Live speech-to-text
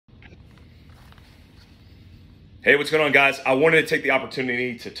Hey, what's going on, guys? I wanted to take the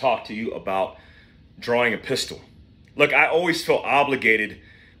opportunity to talk to you about drawing a pistol. Look, I always feel obligated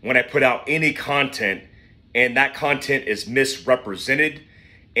when I put out any content and that content is misrepresented,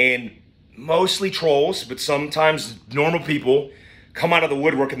 and mostly trolls, but sometimes normal people come out of the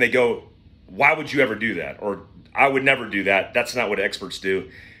woodwork and they go, why would you ever do that? Or I would never do that. That's not what experts do,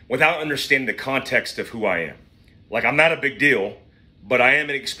 without understanding the context of who I am. Like, I'm not a big deal, but I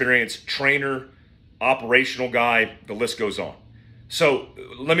am an experienced trainer, operational guy, the list goes on. So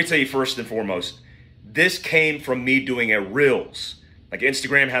let me tell you first and foremost, this came from me doing a Reels. Like,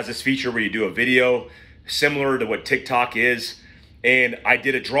 Instagram has this feature where you do a video similar to what TikTok is. And I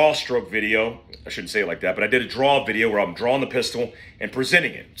did a draw stroke video. I shouldn't say it like that, but I did a draw video where I'm drawing the pistol and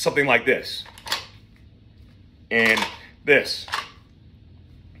presenting it. Something like this. And this.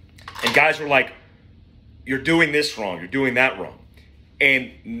 And guys were like, you're doing this wrong, you're doing that wrong.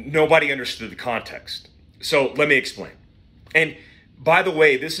 And nobody understood the context. So let me explain. And by the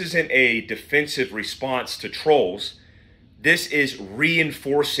way, this isn't a defensive response to trolls. This is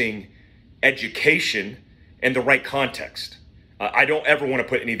reinforcing education in the right context. I don't ever want to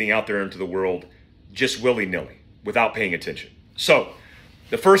put anything out there into the world just willy-nilly without paying attention. So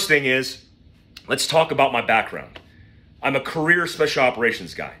the first thing is, let's talk about my background. I'm a career special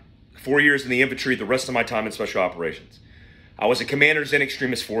operations guy. 4 years in the infantry, the rest of my time in special operations. I was a commander's and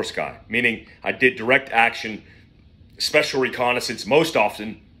extremist force guy, meaning I did direct action, special reconnaissance most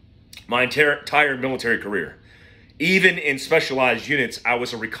often my entire military career. Even in specialized units, I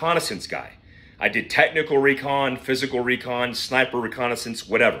was a reconnaissance guy. I did technical recon, physical recon, sniper reconnaissance,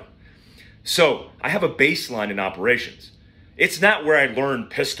 whatever. So I have a baseline in operations. It's not where I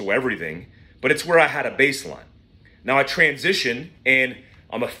learned pistol everything, but it's where I had a baseline. Now I transitioned and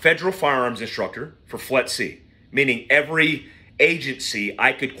I'm a federal firearms instructor for FLETC, meaning every agency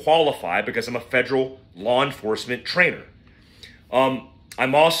I could qualify because I'm a federal law enforcement trainer.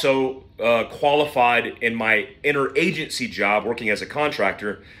 I'm also qualified in my interagency job working as a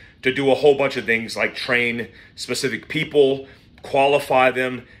contractor to do a whole bunch of things like train specific people, qualify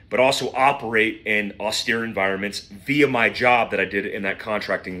them, but also operate in austere environments via my job that I did in that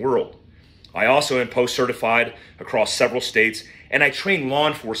contracting world. I also am post-certified across several states, and I train law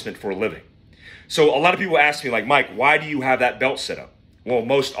enforcement for a living. So a lot of people ask me, like, Mike, why do you have that belt set up? Well,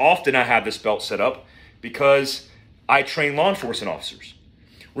 most often I have this belt set up because I train law enforcement officers.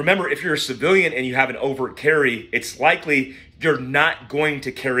 Remember, if you're a civilian and you have an overt carry, it's likely you're not going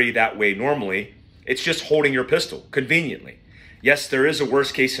to carry that way normally. It's just holding your pistol conveniently. Yes, there is a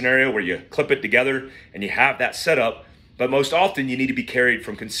worst case scenario where you clip it together and you have that set up, but most often you need to be carried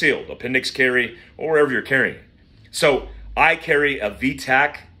from concealed, appendix carry, or wherever you're carrying it. So I carry a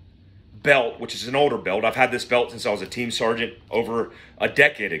VTAC belt, which is an older belt. I've had this belt since I was a team sergeant over a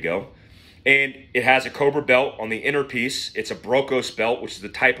decade ago. And it has a Cobra belt on the inner piece. It's a Brocos belt, which is the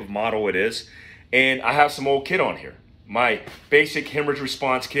type of model it is. And I have some old kit on here. My basic hemorrhage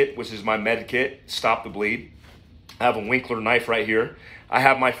response kit, which is my med kit, Stop the Bleed. I have a Winkler knife right here. I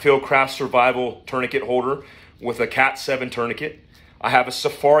have my Fieldcraft Survival tourniquet holder with a Cat 7 tourniquet. I have a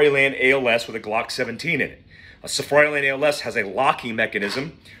Safariland ALS with a Glock 17 in it. A Safariland ALS has a locking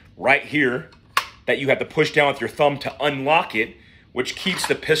mechanism right here that you have to push down with your thumb to unlock it, which keeps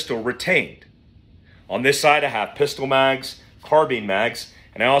the pistol retained. On this side, I have pistol mags, carbine mags,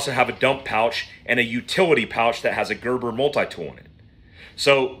 and I also have a dump pouch and a utility pouch that has a Gerber multi-tool in it.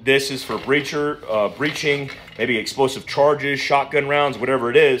 So this is for breaching, maybe explosive charges, shotgun rounds,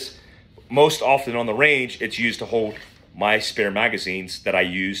 whatever it is. Most often on the range, it's used to hold my spare magazines that I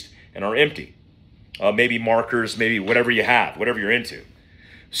used and are empty. Maybe markers, maybe whatever you have, whatever you're into.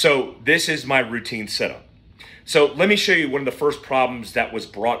 So this is my routine setup. So let me show you one of the first problems that was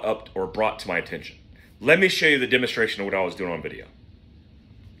brought up or brought to my attention. Let me show you the demonstration of what I was doing on video.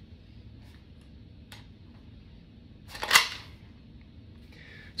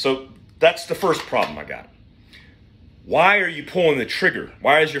 So that's the first problem I got. Why are you pulling the trigger?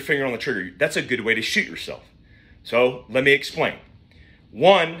 Why is your finger on the trigger? That's a good way to shoot yourself. So let me explain.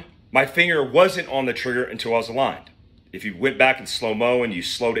 One, my finger wasn't on the trigger until I was aligned. If you went back in slow-mo and you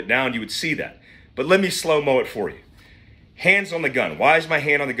slowed it down, you would see that. But let me slow-mo it for you. Hands on the gun. Why is my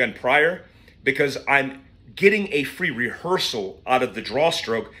hand on the gun prior? Because I'm getting a free rehearsal out of the draw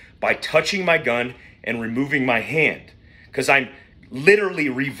stroke by touching my gun and removing my hand. Because I'm literally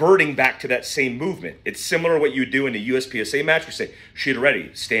reverting back to that same movement. It's similar to what you do in a USPSA match. We say, shoot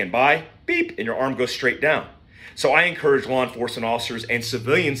ready, stand by, beep, and your arm goes straight down. So I encourage law enforcement officers and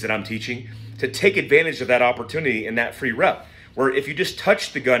civilians that I'm teaching to take advantage of that opportunity and that free rep, where if you just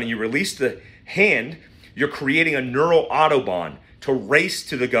touch the gun and you release the hand, you're creating a neural autobahn to race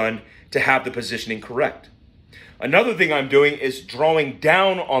to the gun to have the positioning correct. Another thing I'm doing is drawing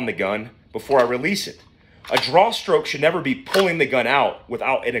down on the gun before I release it. A draw stroke should never be pulling the gun out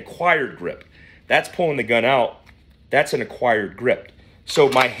without an acquired grip. That's pulling the gun out. That's an acquired grip. So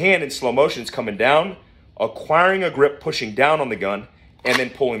my hand in slow motion is coming down, acquiring a grip, pushing down on the gun, and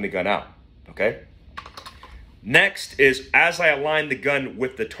then pulling the gun out, okay? Next is as I align the gun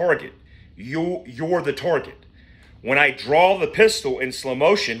with the target. You're the target. When I draw the pistol in slow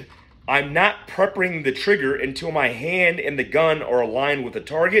motion, I'm not prepping the trigger until my hand and the gun are aligned with the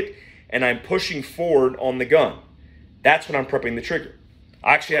target and I'm pushing forward on the gun. That's when I'm prepping the trigger.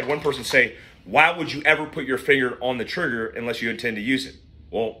 I actually had one person say, why would you ever put your finger on the trigger unless you intend to use it?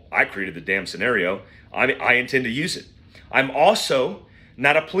 Well, I created the damn scenario. I intend to use it. I'm also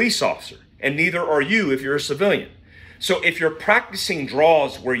not a police officer, and neither are you if you're a civilian. So if you're practicing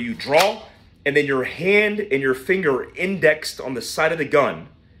draws where you draw and then your hand and your finger are indexed on the side of the gun,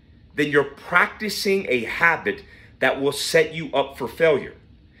 then you're practicing a habit that will set you up for failure.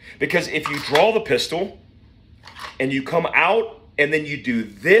 Because if you draw the pistol and you come out and then you do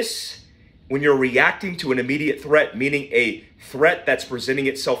this when you're reacting to an immediate threat, meaning a threat that's presenting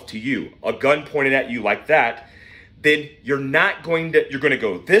itself to you, a gun pointed at you like that, then you're going to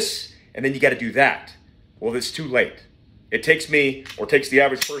go this and then you got to do that. Well, it's too late. It takes me, or takes the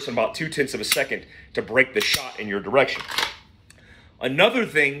average person, about 0.2 of a second to break the shot in your direction. Another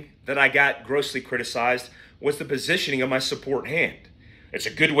thing that I got grossly criticized was the positioning of my support hand. It's a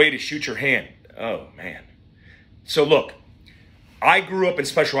good way to shoot your hand. Oh, man. So look, I grew up in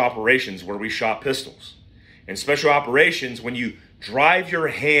special operations where we shot pistols. In special operations, when you drive your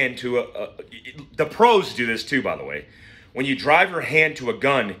hand to the pros do this too, by the way. When you drive your hand to a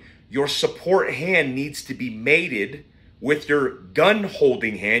gun, your support hand needs to be mated with your gun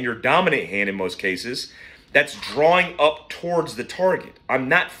holding hand, your dominant hand in most cases, that's drawing up towards the target. I'm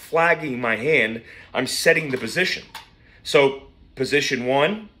not flagging my hand, I'm setting the position. So position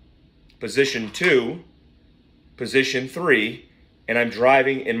 1, position 2, position 3, and I'm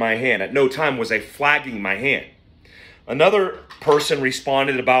driving in my hand. At no time was I flagging my hand. Another person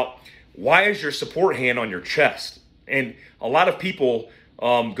responded about, why is your support hand on your chest? And a lot of people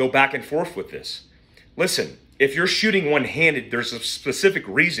go back and forth with this. Listen, if you're shooting one-handed, there's a specific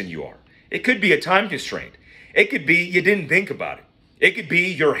reason you are. It could be a time constraint. It could be you didn't think about it. It could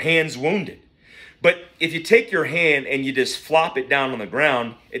be your hand's wounded. But if you take your hand and you just flop it down on the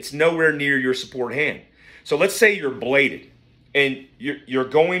ground, it's nowhere near your support hand. So let's say you're bladed and you're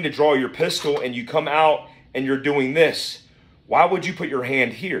going to draw your pistol and you come out and you're doing this. Why would you put your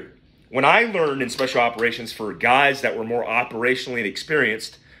hand here? When I learned in special operations for guys that were more operationally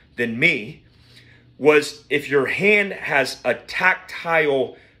experienced than me, was if your hand has a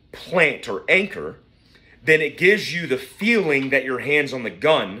tactile plant or anchor, then it gives you the feeling that your hand's on the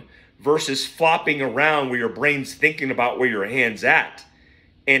gun versus flopping around where your brain's thinking about where your hand's at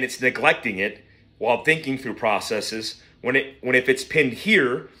and it's neglecting it while thinking through processes. If it's pinned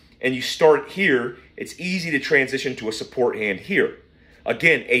here and you start here, it's easy to transition to a support hand here.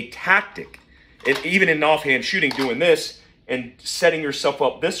 Again, a tactic. And even in offhand shooting, doing this and setting yourself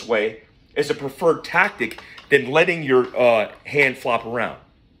up this way is a preferred tactic than letting your hand flop around.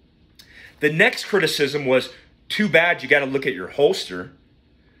 The next criticism was, too bad you got to look at your holster.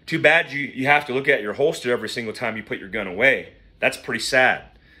 Too bad you have to look at your holster every single time you put your gun away. That's pretty sad.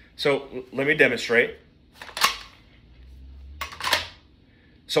 So let me demonstrate.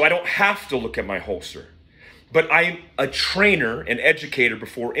 So I don't have to look at my holster. But I'm a trainer and educator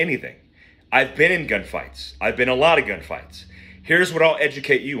before anything. I've been in gunfights. I've been in a lot of gunfights. Here's what I'll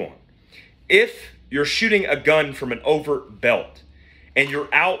educate you on. If you're shooting a gun from an overt belt and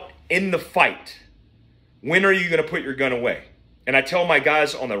you're out in the fight, when are you going to put your gun away? And I tell my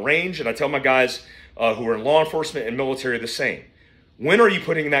guys on the range and I tell my guys who are in law enforcement and military the same. When are you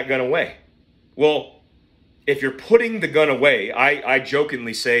putting that gun away? Well, if you're putting the gun away, I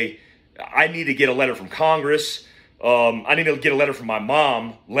jokingly say, I need to get a letter from Congress. I need to get a letter from my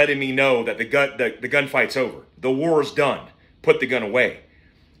mom letting me know that the gunfight's over. The war is done. Put the gun away.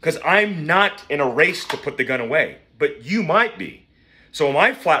 Because I'm not in a race to put the gun away, but you might be. So in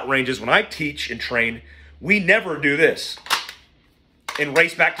my flat ranges, when I teach and train, we never do this and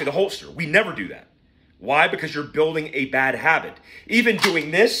race back to the holster. We never do that. Why? Because you're building a bad habit. Even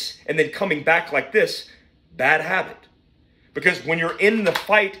doing this and then coming back like this, bad habit. Because when you're in the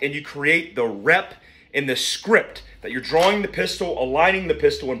fight and you create the rep and the script that you're drawing the pistol, aligning the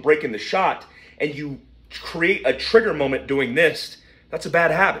pistol, and breaking the shot, and you create a trigger moment doing this, that's a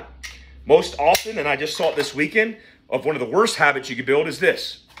bad habit. Most often, and I just saw it this weekend, of one of the worst habits you could build is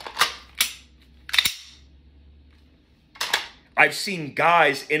this. I've seen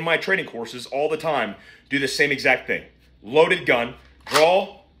guys in my training courses all the time do the same exact thing. Loaded gun,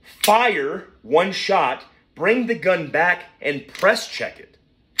 draw, fire one shot, bring the gun back and press check it.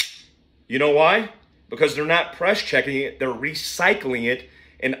 You know why? Because they're not press checking it, they're recycling it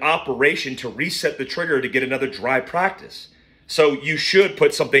in operation to reset the trigger to get another dry practice. So you should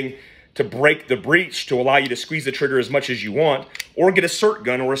put something to break the breach to allow you to squeeze the trigger as much as you want, or get a cert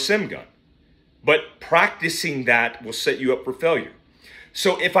gun or a sim gun. But practicing that will set you up for failure.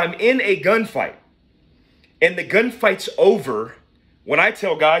 So if I'm in a gunfight and the gunfight's over, what I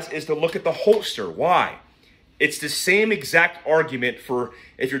tell guys is to look at the holster. Why? It's the same exact argument for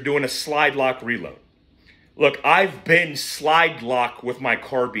if you're doing a slide lock reload. Look, I've been slide lock with my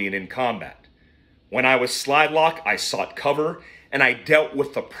carbine in combat. When I was slide lock, I sought cover and I dealt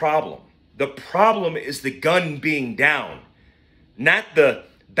with the problem. The problem is the gun being down, not the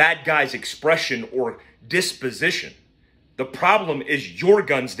bad guy's expression or disposition. The problem is your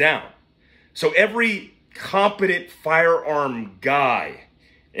gun's down. So every competent firearm guy,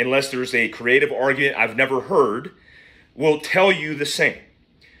 unless there's a creative argument I've never heard, will tell you the same.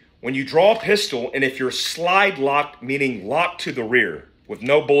 When you draw a pistol, and if you're slide locked, meaning locked to the rear with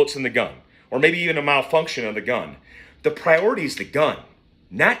no bullets in the gun, or maybe even a malfunction of the gun, the priority is the gun,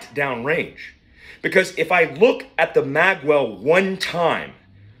 not downrange. Because if I look at the mag well one time,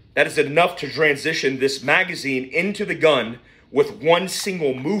 that is enough to transition this magazine into the gun with one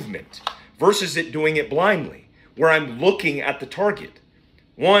single movement versus it doing it blindly, where I'm looking at the target.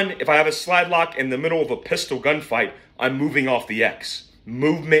 One, if I have a slide lock in the middle of a pistol gunfight, I'm moving off the X.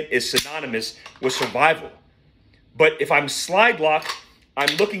 Movement is synonymous with survival. But if I'm slide locked,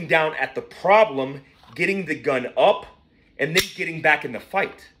 I'm looking down at the problem, getting the gun up, and then getting back in the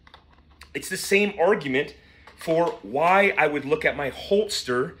fight. It's the same argument for why I would look at my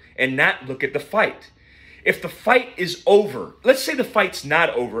holster and not look at the fight. If the fight is over, let's say the fight's not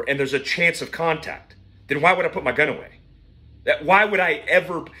over and there's a chance of contact, then why would I put my gun away? Why would I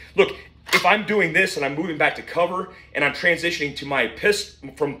ever, look, if I'm doing this and I'm moving back to cover and I'm transitioning to my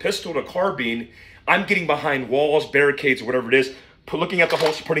from pistol to carbine, I'm getting behind walls, barricades, or whatever it is, looking at the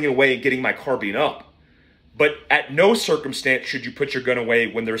holster, putting it away and getting my carbine up. But at no circumstance should you put your gun away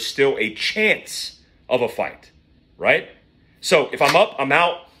when there's still a chance of a fight, right? So if I'm up, I'm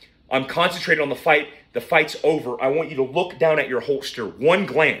out, I'm concentrated on the fight's over, I want you to look down at your holster, one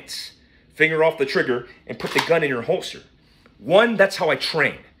glance, finger off the trigger, and put the gun in your holster. One, that's how I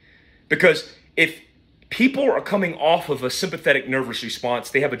train. Because if people are coming off of a sympathetic nervous response,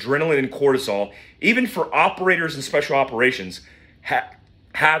 they have adrenaline and cortisol, even for operators and special operations,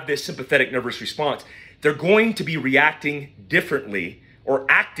 have this sympathetic nervous response, they're going to be reacting differently or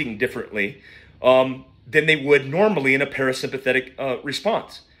acting differently than they would normally in a parasympathetic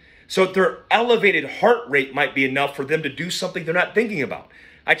response. So their elevated heart rate might be enough for them to do something they're not thinking about.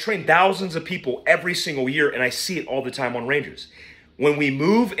 I train thousands of people every single year, and I see it all the time on Rangers. When we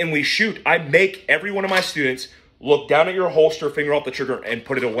move and we shoot, I make every one of my students look down at your holster, finger off the trigger, and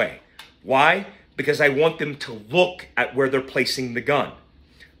put it away. Why? Because I want them to look at where they're placing the gun.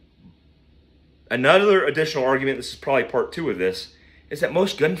 Another additional argument, this is probably part 2 of this, is that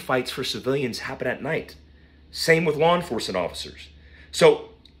most gunfights for civilians happen at night. Same with law enforcement officers. So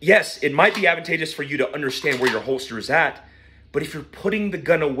yes, it might be advantageous for you to understand where your holster is at, but if you're putting the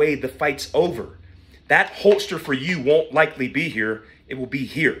gun away, the fight's over. That holster for you won't likely be here, it will be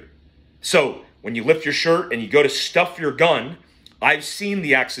here. So when you lift your shirt and you go to stuff your gun, I've seen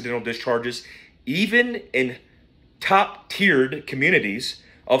the accidental discharges, even in top-tiered communities,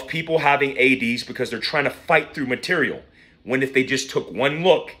 of people having ADs because they're trying to fight through material, when if they just took one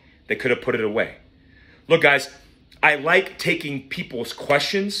look, they could have put it away. Look, guys, I like taking people's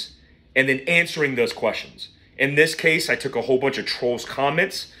questions and then answering those questions. In this case, I took a whole bunch of trolls'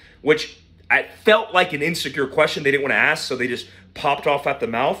 comments, which I felt like an insecure question they didn't want to ask, so they just popped off at the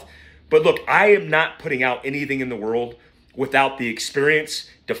mouth. But look, I am not putting out anything in the world without the experience,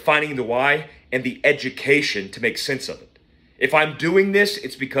 defining the why, and the education to make sense of it. If I'm doing this,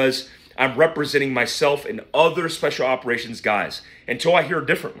 it's because I'm representing myself and other special operations guys until I hear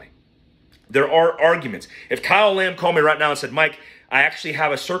differently. There are arguments. If Kyle Lamb called me right now and said, Mike, I actually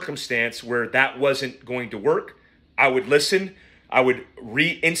have a circumstance where that wasn't going to work, I would listen. I would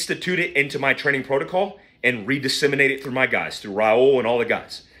reinstitute it into my training protocol and redisseminate it through my guys, through Raul and all the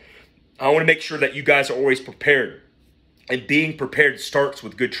guys. I want to make sure that you guys are always prepared. And being prepared starts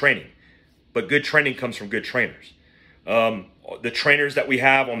with good training. But good training comes from good trainers. The trainers that we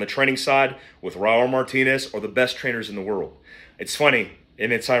have on the training side with Raul Martinez are the best trainers in the world. It's funny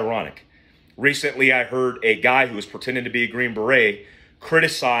and it's ironic. Recently, I heard a guy who was pretending to be a Green Beret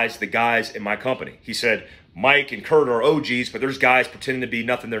criticize the guys in my company. He said, Mike and Kurt are OGs, but there's guys pretending to be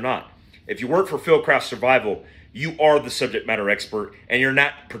nothing they're not. If you work for Fieldcraft Survival, you are the subject matter expert, and you're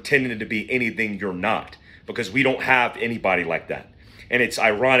not pretending to be anything you're not, because we don't have anybody like that. And it's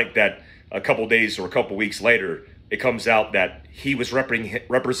ironic that a couple days or a couple weeks later, it comes out that he was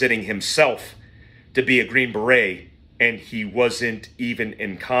representing himself to be a Green Beret, and he wasn't even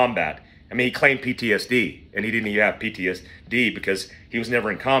in combat. I mean, he claimed PTSD, and he didn't even have PTSD because he was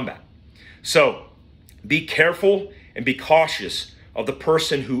never in combat. So be careful and be cautious of the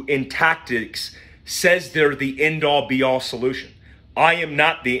person who in tactics says they're the end-all be-all solution. I am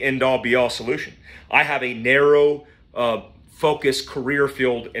not the end-all be-all solution. I have a narrow focused career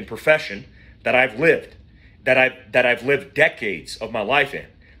field and profession that I've lived, that I've lived decades of my life in.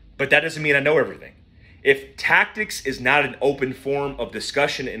 But that doesn't mean I know everything. If tactics is not an open forum of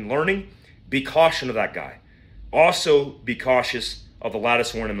discussion and learning, be cautious of that guy. Also be cautious of the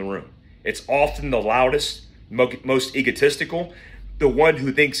loudest one in the room. It's often the loudest, most egotistical, the one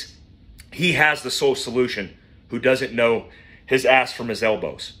who thinks he has the sole solution, who doesn't know his ass from his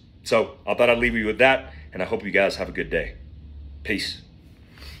elbows. So I thought I'd leave you with that, and I hope you guys have a good day. Peace.